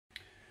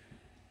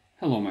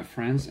Hello my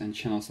friends and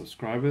channel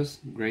subscribers,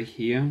 Greg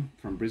here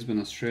from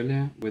Brisbane,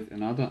 Australia with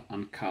another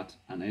uncut,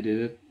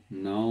 unedited,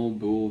 no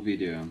bull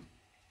video.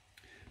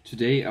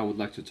 Today I would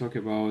like to talk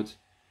about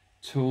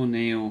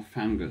toenail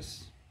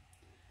fungus.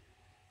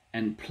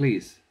 And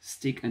please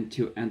stick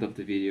until end of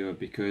the video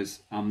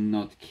because I'm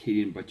not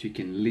kidding, but you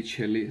can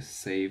literally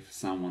save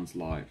someone's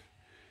life.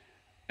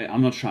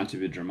 I'm not trying to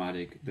be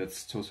dramatic,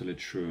 that's totally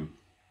true.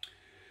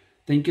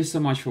 Thank you so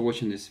much for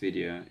watching this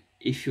video.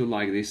 If you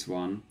like this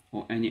one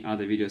or any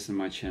other videos on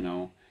my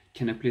channel,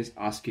 can I please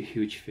ask you a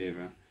huge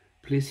favor?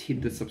 Please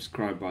hit the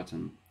subscribe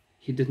button,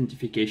 hit the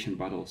notification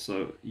button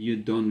so you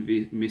don't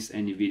miss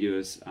any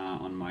videos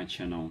on my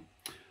channel.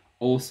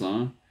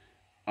 Also,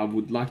 I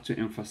would like to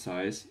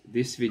emphasize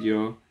this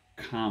video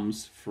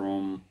comes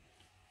from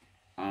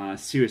a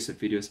series of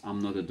videos. I'm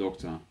not a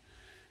doctor.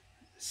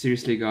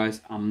 Seriously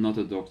guys, I'm not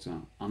a doctor.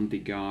 I'm the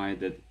guy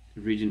that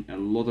reading a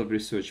lot of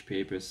research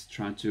papers,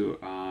 trying to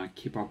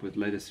keep up with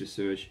latest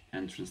research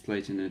and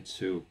translating it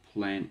to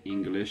plain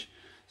English,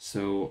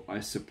 so I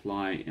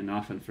supply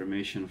enough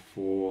information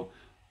for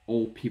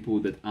all people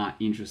that are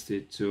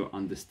interested to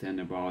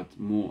understand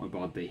more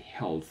about their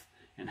health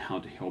and how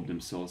to help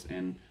themselves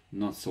in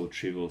not so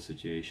trivial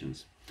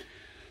situations.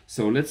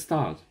 So let's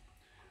start.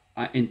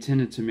 I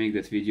intended to make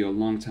that video a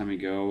long time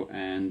ago,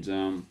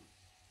 and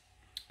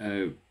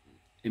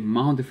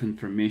amount of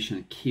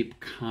information keep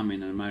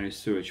coming, and my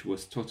research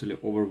was totally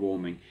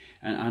overwhelming,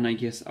 and I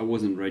guess I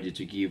wasn't ready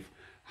to give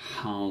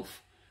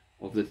half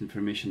of that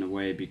information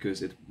away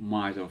because it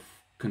might have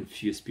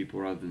confused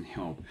people rather than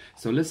help.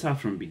 So let's start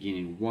from the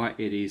beginning, why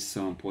it is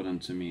so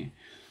important to me.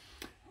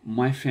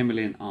 My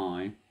family and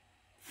I,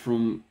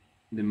 from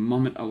the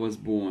moment I was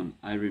born,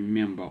 I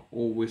remember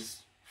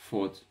always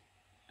fought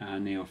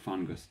nail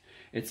fungus.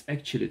 It's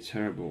actually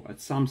terrible.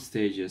 At some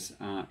stages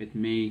it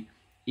may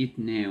eat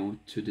nail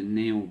to the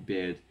nail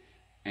bed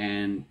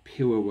and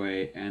peel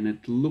away, and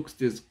it looks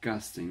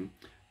disgusting.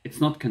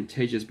 It's not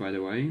contagious, by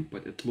the way,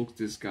 but it looks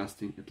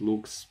disgusting, it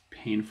looks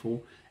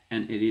painful,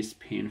 and it is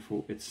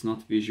painful. It's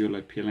not visually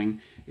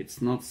appealing. It's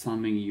not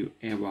something you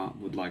ever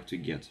would like to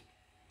get.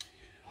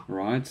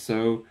 Right,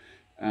 so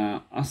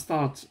I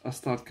start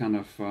kind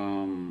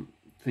of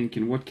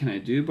thinking, what can I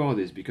do about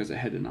this? Because I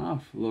had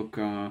enough. Look,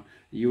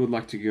 you would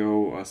like to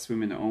go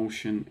swim in the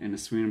ocean, in a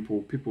swimming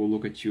pool. People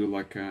look at you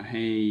like,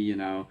 hey, you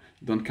know,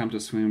 don't come to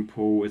a swimming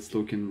pool. It's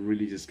looking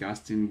really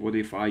disgusting. What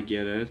if I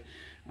get it?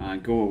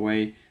 Go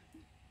away.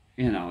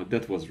 You know,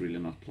 that was really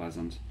not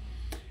pleasant.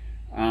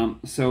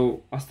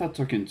 So I start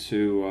talking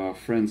to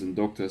friends and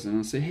doctors, and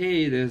I say,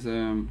 hey, there's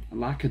a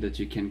lacquer that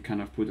you can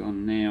kind of put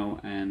on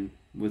nail, and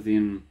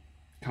within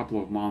a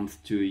couple of months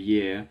to a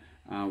year,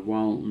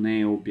 while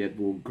nail bed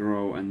will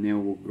grow and nail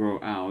will grow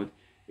out,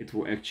 it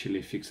will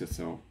actually fix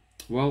itself.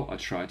 Well, I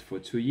tried for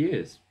 2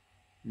 years.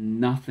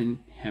 Nothing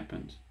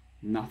happened.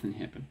 Nothing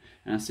happened.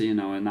 And I say, you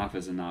know, enough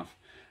is enough.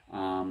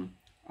 I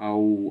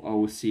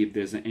will see if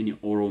there's any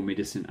oral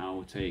medicine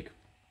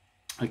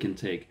I can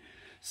take.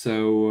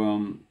 So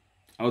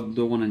I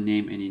don't want to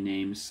name any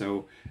names.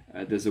 So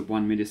there's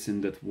one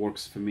medicine that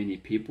works for many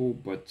people,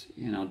 but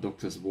you know,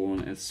 doctors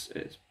warn it's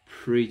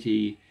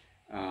pretty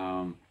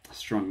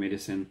strong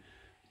medicine.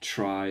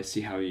 Try,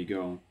 see how you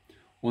go.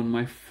 On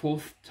my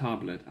 4th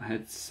tablet, I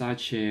had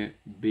such a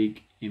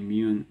big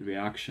immune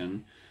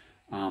reaction,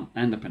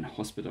 end up in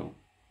hospital.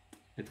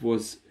 It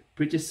was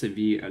pretty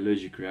severe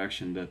allergic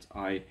reaction that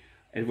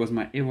it was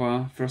my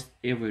first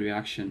ever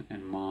reaction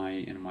in my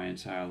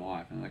entire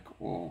life. And like,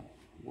 oh,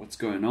 what's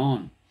going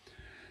on?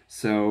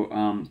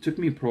 So took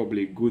me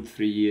probably a good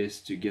 3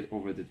 years to get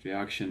over that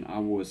reaction. I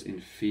was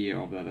in fear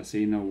of that. I say,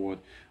 you know what,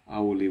 I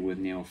will live with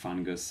nail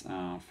fungus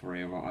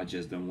forever. I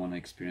just don't want to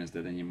experience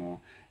that anymore.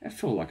 I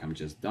feel like I'm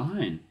just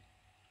dying.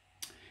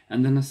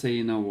 And then I say,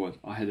 you know what,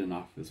 I had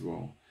enough as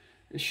well.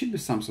 It should be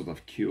some sort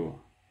of cure.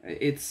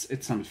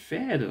 It's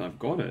unfair that I've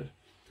got it.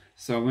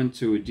 So I went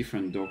to a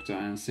different doctor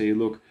and say,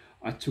 look,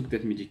 I took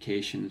that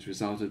medication, it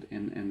resulted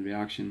in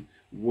reaction.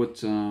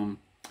 What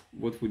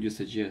would you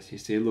suggest? He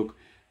said, look,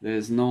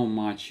 there's not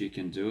much you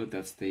can do.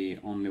 That's the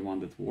only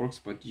one that works.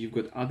 But you've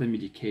got other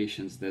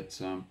medications that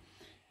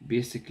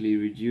basically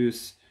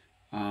reduce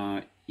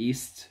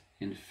yeast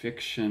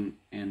infection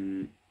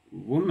in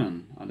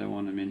women. I don't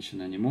want to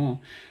mention anymore.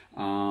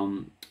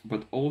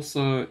 But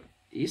also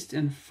yeast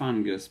and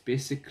fungus,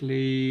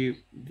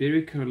 basically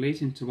very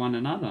correlating to one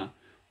another.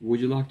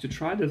 Would you like to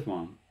try that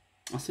one?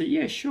 I said,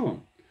 yeah, sure.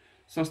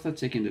 So I started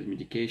taking that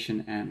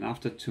medication, and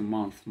after 2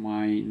 months,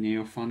 my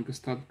nail fungus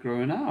started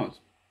growing out.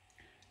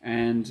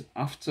 And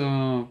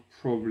after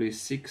probably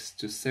 6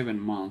 to 7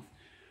 months,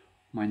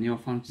 my nail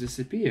fungus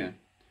disappeared.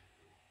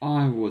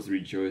 I was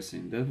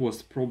rejoicing. That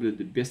was probably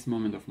the best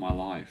moment of my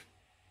life.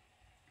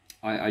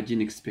 I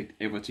didn't expect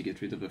ever to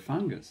get rid of the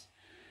fungus.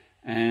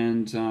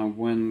 And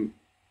when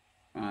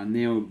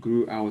nail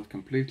grew out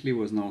completely,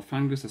 was no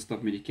fungus, I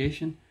stopped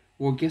medication.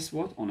 Well, guess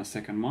what? On a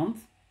 2nd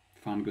month,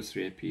 fungus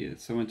reappeared.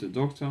 So I went to the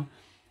doctor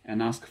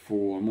and asked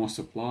for more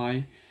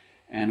supply,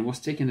 and was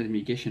taking that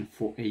medication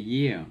for a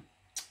year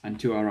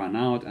until I ran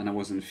out, and I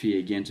was in fear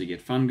again to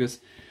get fungus.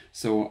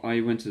 So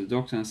I went to the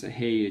doctor and said,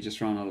 hey, I just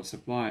ran out of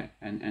supply.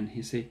 And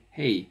he said,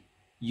 hey,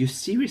 you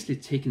seriously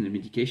taking the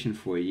medication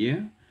for a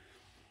year?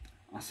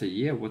 I said,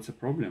 yeah, what's the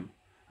problem?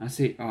 I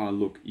say,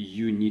 look,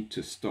 you need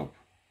to stop.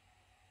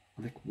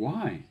 I'm like,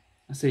 why?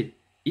 I say,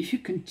 if you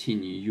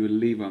continue, your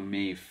liver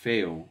may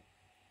fail.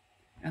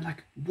 And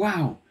like,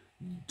 wow,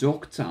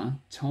 doctor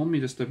told me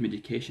to stop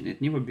medication.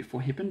 It never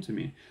before happened to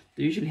me.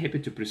 They're usually happy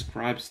to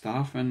prescribe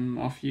stuff and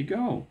off you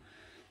go.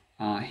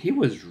 He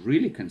was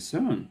really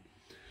concerned.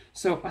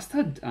 So I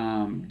started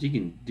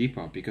digging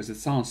deeper because it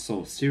sounds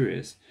so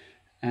serious.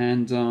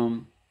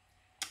 And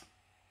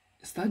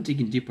start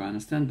digging deeper. I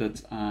understand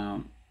that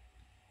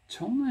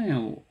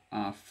toenail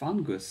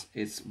fungus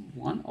is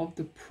one of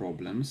the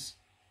problems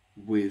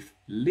with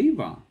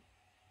liver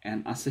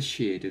and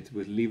associated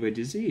with liver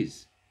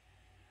disease.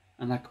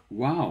 And like,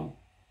 wow,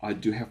 I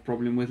do have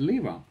problem with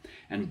liver.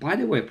 And by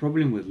the way,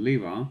 problem with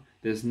liver,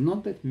 there's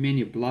not that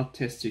many blood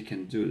tests you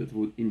can do that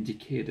would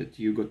indicate that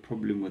you got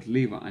problem with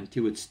liver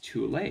until it's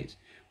too late.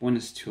 When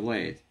it's too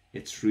late,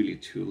 it's really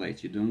too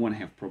late. You don't want to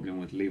have problem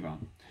with liver.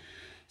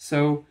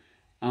 So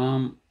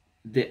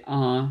there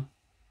are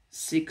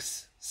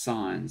 6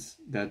 signs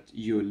that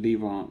your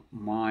liver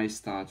might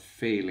start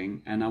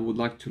failing, and I would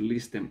like to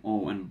list them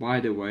all. And by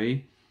the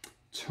way,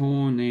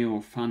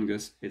 toenail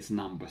fungus is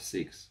number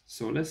 6.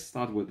 So let's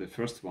start with the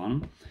first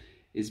one.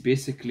 It's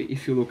basically,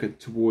 if you look at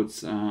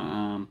towards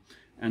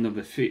end of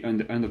the feet and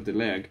the end of the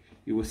leg,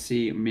 you will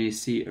may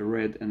see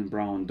red and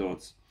brown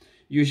dots,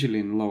 usually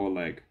in lower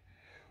leg.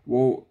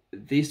 Well,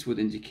 this would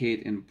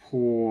indicate in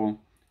poor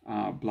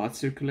blood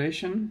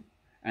circulation,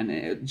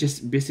 and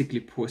just basically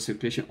poor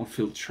circulation or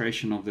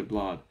filtration of the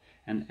blood.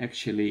 And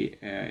actually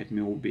it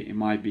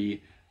might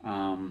be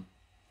a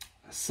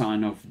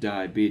sign of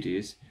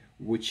diabetes,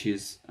 which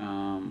is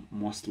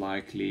most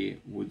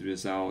likely would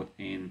result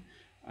in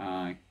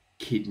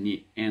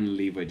kidney and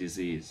liver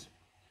disease.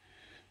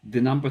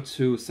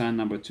 The sign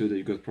number 2 that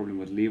you got problem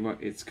with liver,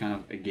 it's kind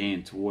of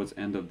again towards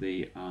end of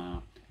the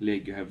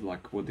leg. You have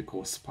like what they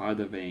call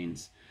spider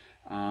veins.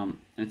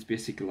 It's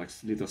basically like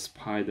little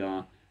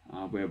spider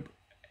web.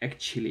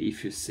 Actually,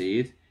 if you see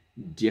it,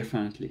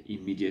 definitely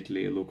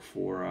immediately look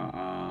for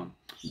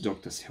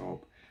doctor's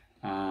help.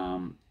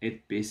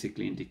 It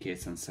basically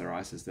indicates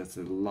psoriasis. That's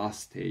the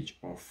last stage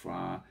of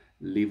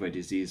liver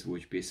disease,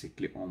 which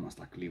basically almost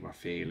like liver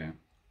failure.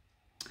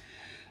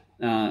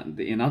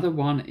 Another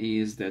one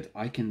is that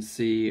I can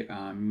see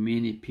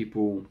many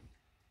people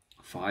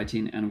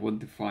fighting, and what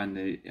they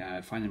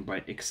finding by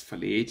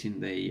exfoliating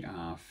the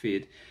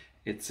feet,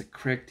 it's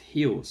cracked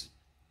heels.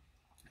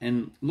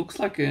 And looks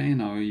like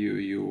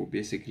you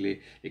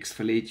basically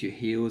exfoliate your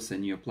heels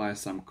and you apply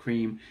some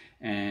cream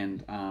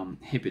and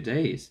happy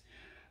days.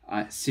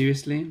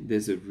 Seriously,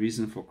 there's a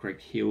reason for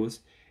cracked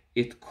heels.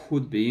 It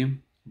could be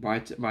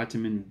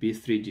vitamin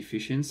B3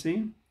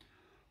 deficiency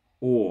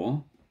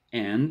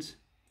and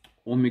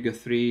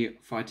omega-3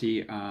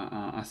 fatty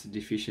acid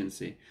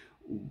deficiency.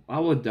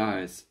 Our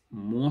diets,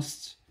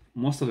 most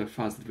of the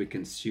fats that we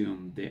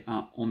consume, they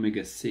are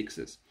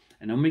omega-6s.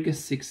 And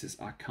omega-6s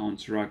are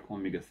counteract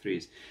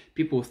omega-3s.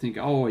 People think,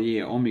 oh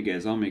yeah, omega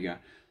is omega.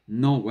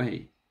 No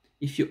way.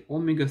 If your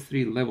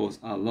omega-3 levels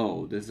are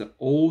low, there's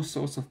all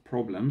sorts of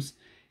problems,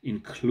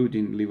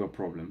 including liver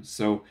problems.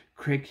 So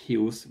cracked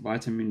heels,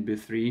 vitamin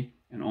B3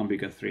 and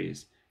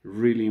omega-3s,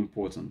 really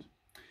important.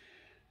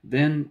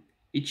 Then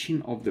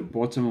itching of the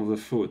bottom of the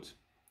foot.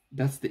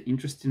 That's the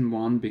interesting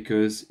one,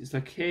 because it's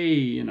like,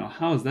 hey,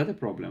 how is that a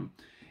problem?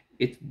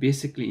 It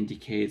basically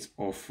indicates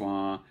of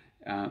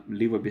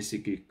liver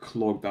basically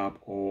clogged up,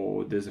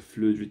 or there's a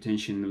fluid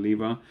retention in the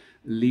liver.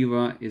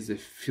 Liver is a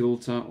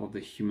filter of the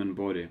human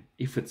body.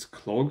 If it's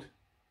clogged,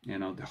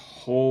 the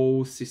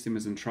whole system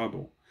is in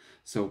trouble.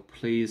 So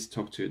please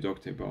talk to your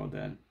doctor about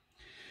that.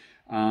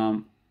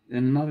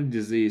 Another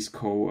disease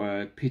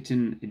called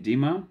pitting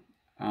edema.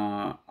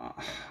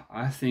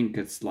 I think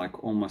it's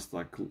like almost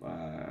like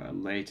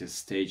later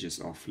stages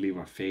of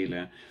liver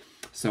failure.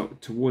 So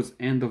towards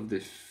end of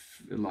the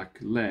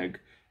leg,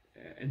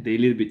 they're a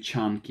little bit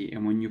chunky,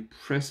 and when you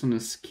press on the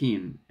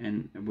skin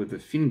and with the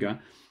finger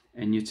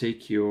and you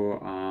take your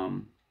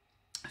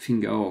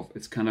finger off,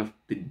 it's kind of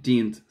the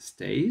dent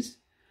stays.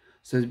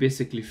 So it's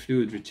basically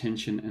fluid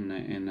retention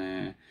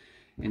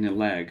in a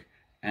leg,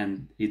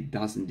 and it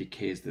does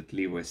indicate that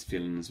liver is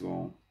failing as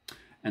well.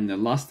 And the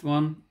last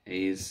one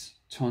is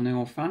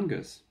toenail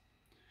fungus.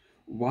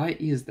 Why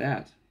is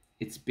that?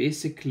 It's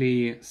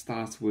basically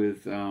starts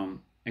with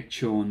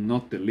actual,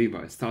 not the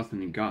liver, it starts in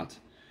the gut.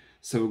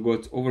 So we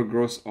got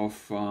overgrowth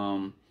of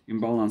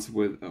imbalance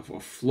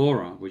of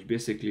flora, which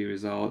basically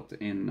result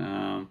in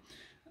a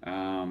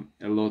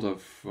lot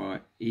of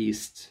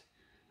yeast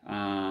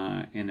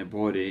in the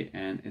body,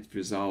 and it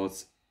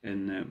results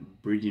in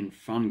breeding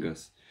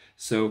fungus.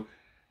 So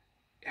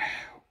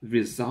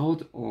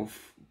result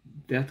of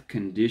that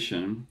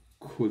condition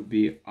could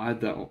be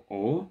either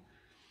or.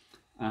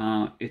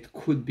 It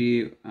could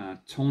be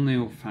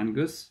toenail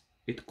fungus,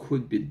 it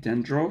could be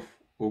dandruff,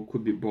 or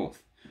could be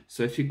both.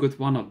 So if you got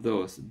one of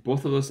those,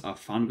 both of those are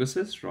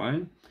funguses,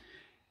 right?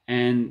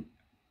 And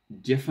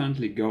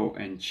definitely go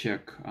and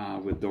check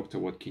with doctor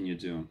what can you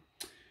do.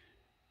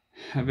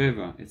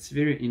 However, it's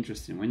very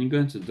interesting when you go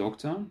into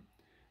doctor,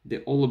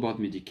 they're all about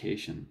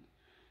medication.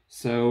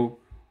 So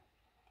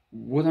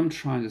what I'm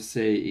trying to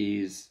say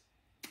is,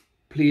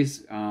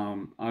 please,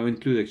 I'll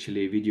include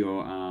actually a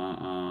video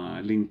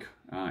link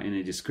in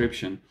the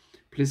description.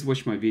 Please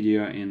watch my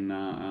video in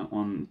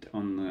on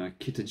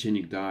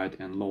ketogenic diet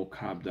and low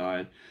carb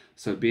diet.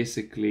 So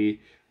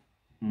basically,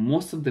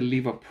 most of the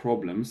liver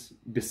problems,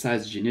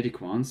 besides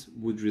genetic ones,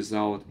 would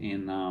result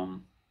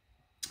in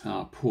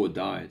poor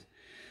diet.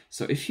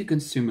 So if you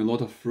consume a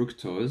lot of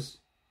fructose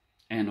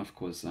and of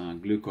course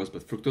glucose,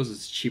 but fructose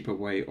is a cheaper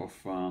way of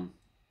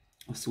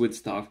sweet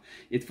stuff,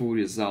 it will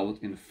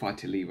result in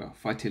fatty liver.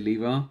 Fatty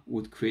liver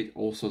would create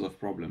all sorts of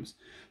problems.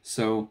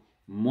 So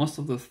most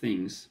of the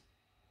things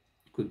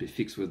could be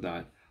fixed with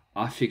that.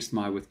 I fixed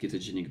mine with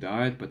ketogenic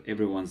diet, but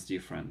everyone's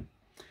different.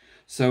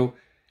 So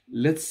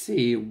let's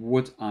see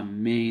what are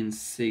main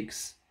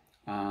 6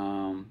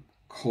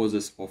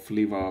 causes of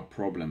liver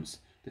problems.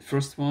 The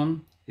first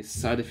one is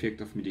side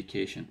effect of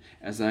medication.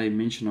 As I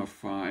mentioned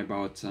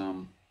about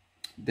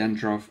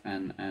dandruff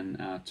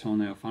and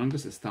toenail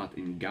fungus, it starts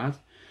in gut.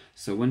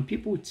 So when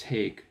people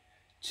take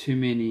too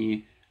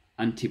many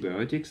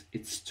antibiotics,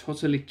 it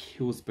totally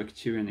kills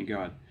bacteria in the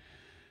gut.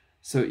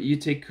 So you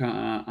take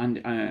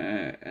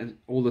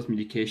all that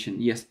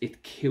medication, yes,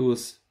 it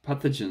kills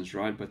pathogens,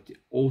 right? But it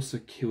also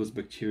kills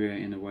bacteria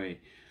in a way.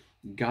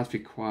 Gut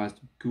requires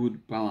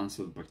good balance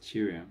of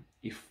bacteria.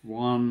 If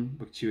one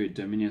bacteria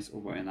dominates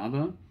over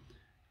another,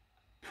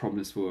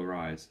 problems will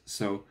arise.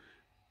 So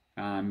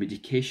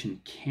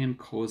medication can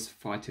cause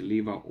fatty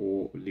liver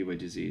or liver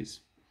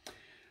disease.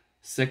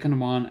 Second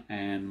one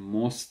and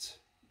most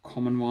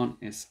common one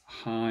is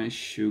high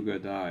sugar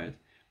diet.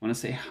 When I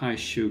say high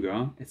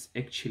sugar, it's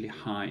actually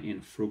high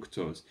in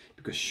fructose,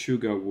 because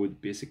sugar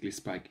would basically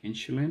spike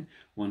insulin,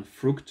 when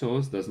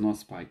fructose does not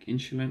spike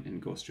insulin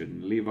and goes straight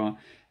in the liver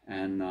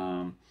and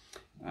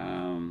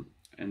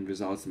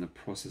results in a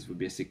process where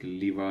basically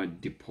liver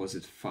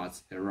deposit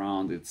fats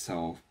around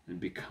itself and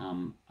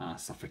become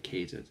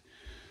suffocated.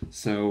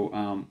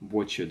 So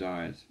watch your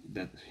diet.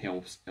 That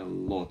helps a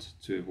lot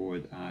to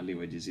avoid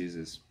liver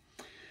diseases.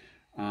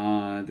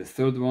 The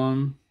third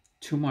one,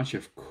 too much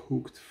of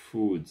cooked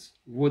foods.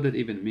 What that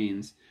even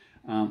means,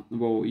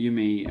 well, you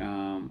may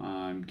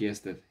guess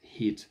that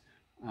heat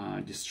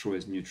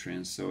destroys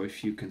nutrients. So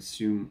if you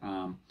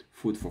consume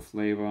food for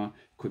flavor,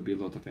 could be a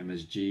lot of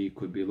MSG,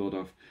 could be a lot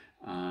of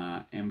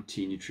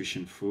empty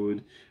nutrition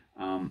food.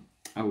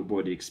 Our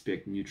body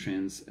expects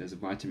nutrients as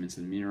vitamins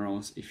and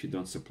minerals. If you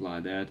don't supply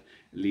that,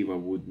 liver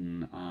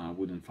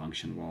wouldn't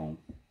function well.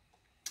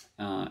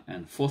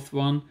 And fourth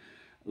one,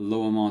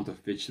 low amount of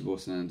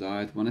vegetables in a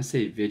diet. When I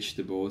say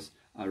vegetables,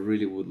 I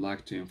really would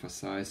like to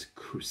emphasize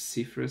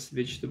cruciferous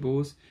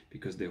vegetables,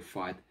 because they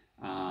fight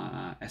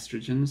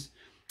estrogens,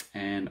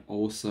 and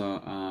also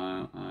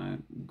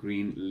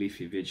green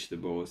leafy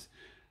vegetables,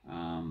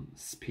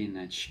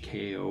 spinach,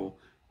 kale,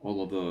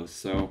 all of those.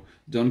 So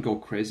don't go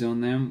crazy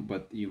on them,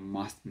 but you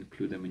must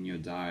include them in your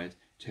diet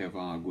to have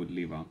a good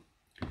liver.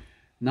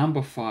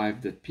 Number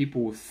 5 that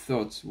people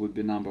thought would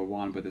be number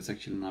 1, but it's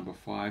actually number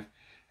 5,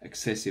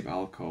 excessive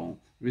alcohol.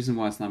 The reason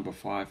why it's number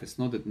 5, it's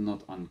not that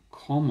not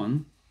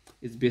uncommon,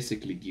 it's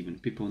basically given.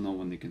 People know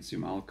when they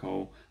consume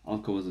alcohol.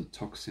 Alcohol is a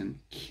toxin,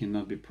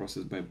 cannot be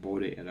processed by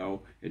body at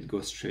all. It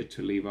goes straight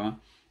to liver.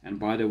 And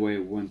by the way,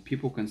 when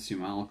people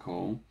consume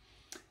alcohol,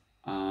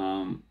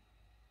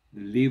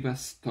 the liver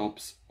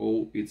stops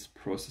all its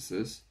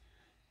processes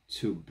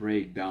to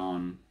break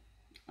down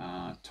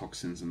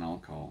toxins and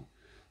alcohol.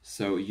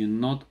 So you're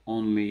not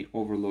only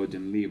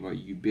overloading liver,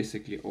 you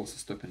basically also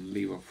stopping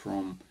liver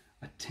from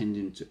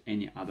attending to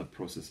any other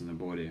process in the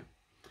body.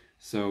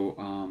 So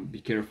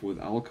be careful with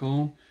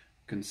alcohol,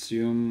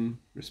 consume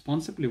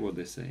responsibly, what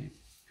they say.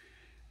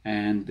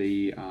 And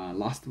the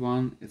last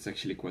one, it's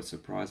actually quite a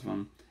surprise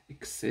one,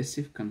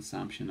 excessive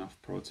consumption of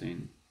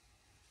protein.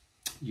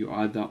 You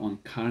either on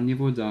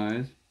carnivore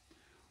diet,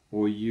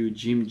 or you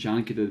gym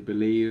junkie that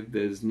believe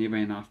there's never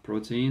enough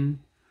protein,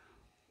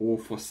 or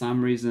for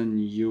some reason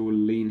you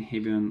lean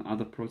heavy on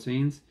other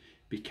proteins.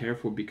 Be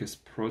careful, because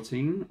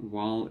protein,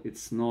 while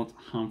it's not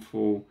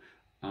harmful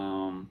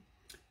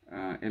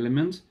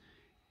element,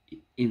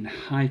 in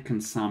high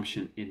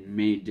consumption it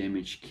may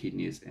damage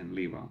kidneys and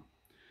liver.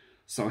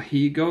 So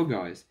here you go,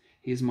 guys.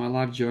 Here's my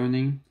life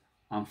journey.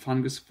 I'm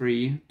fungus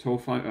free,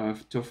 toenail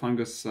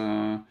fungus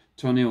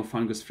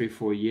free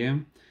for a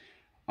year.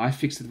 I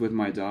fixed it with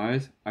my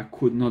diet. I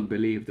could not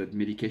believe that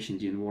medication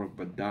didn't work,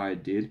 but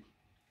diet did.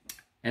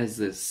 As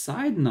a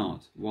side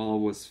note, while I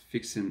was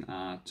fixing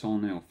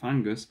toenail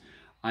fungus,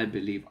 I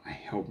believe I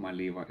helped my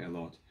liver a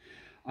lot.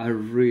 I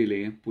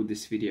really put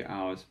this video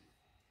out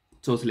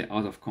totally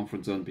out of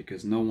comfort zone,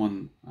 because no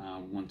one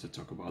wants to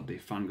talk about the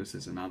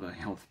funguses and other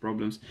health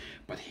problems.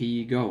 But here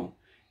you go.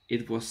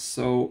 It was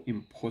so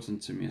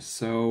important to me,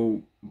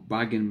 so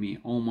bugging me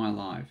all my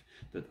life,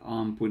 that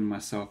I'm putting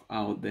myself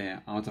out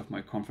there, out of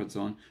my comfort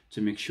zone,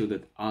 to make sure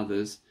that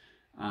others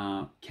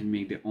can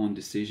make their own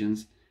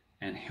decisions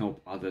and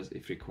help others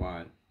if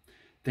required.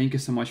 Thank you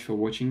so much for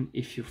watching.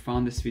 If you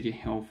found this video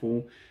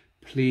helpful,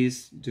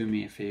 please do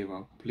me a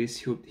favor. Please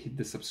hit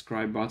the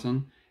subscribe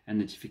button and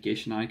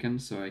notification icon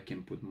so I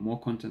can put more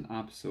content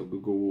up, so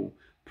Google will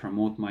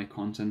promote my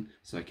content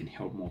so I can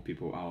help more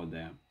people out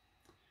there.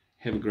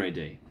 Have a great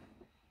day.